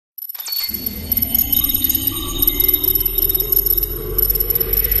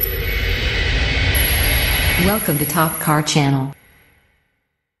Welcome to Top Car Channel.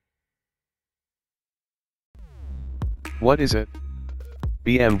 What is it?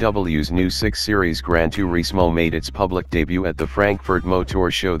 BMW's new 6 Series Gran Turismo made its public debut at the Frankfurt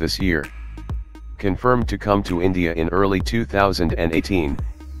Motor Show this year. Confirmed to come to India in early 2018,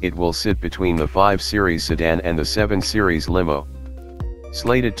 it will sit between the 5 Series sedan and the 7 Series limo.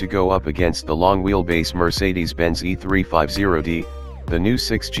 Slated to go up against the long-wheelbase Mercedes-Benz E350D, the new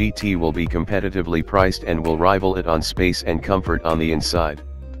 6 GT will be competitively priced and will rival it on space and comfort on the inside.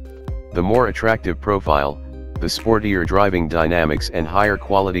 The more attractive profile, the sportier driving dynamics and higher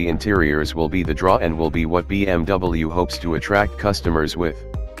quality interiors will be the draw and will be what BMW hopes to attract customers with.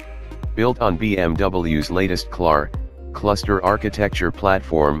 Built on BMW's latest CLAR, cluster architecture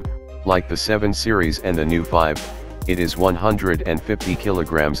platform, like the 7 Series and the new 5, it is 150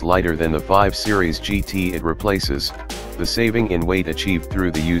 kilograms lighter than the 5 Series GT it replaces, the saving in weight achieved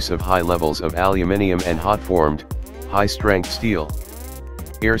through the use of high levels of aluminium and hot-formed, high-strength steel.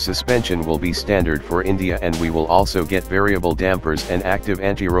 Air suspension will be standard for India, and we will also get variable dampers and active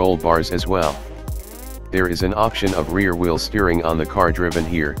anti-roll bars as well. There is an option of rear-wheel steering on the car driven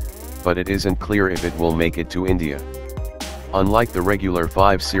here, but it isn't clear if it will make it to India. Unlike the regular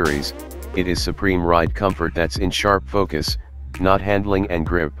 5 Series, it is supreme ride comfort that's in sharp focus, not handling and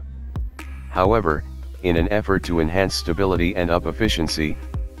grip. However, in an effort to enhance stability and up efficiency,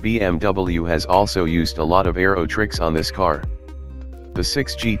 BMW has also used a lot of aero tricks on this car. The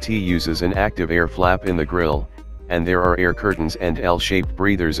 6 GT uses an active air flap in the grille, and there are air curtains and L-shaped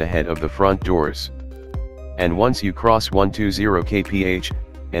breathers ahead of the front doors. And once you cross 120 kph,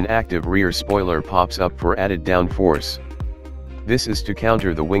 an active rear spoiler pops up for added downforce. This is to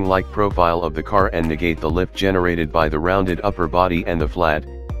counter the wing-like profile of the car and negate the lift generated by the rounded upper body and the flat,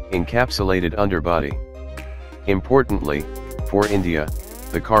 encapsulated underbody. Importantly, for India,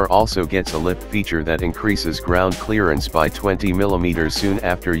 the car also gets a lift feature that increases ground clearance by 20 mm soon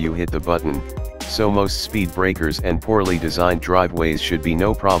after you hit the button, so most speed breakers and poorly designed driveways should be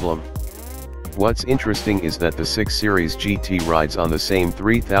no problem. What's interesting is that the 6 Series GT rides on the same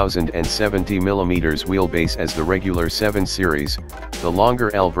 3070 mm wheelbase as the regular 7 Series, the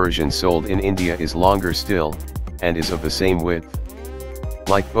longer L version sold in India is longer still, and is of the same width.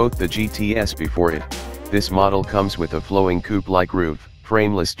 Like both the GTS before it, this model comes with a flowing coupe-like roof,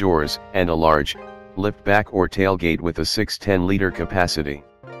 frameless doors, and a large, lift-back or tailgate with a 610-liter capacity.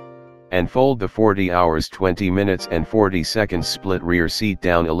 And fold the 40 hours 20 minutes and 40 seconds split rear seat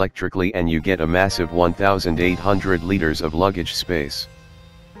down electrically and you get a massive 1,800 liters of luggage space.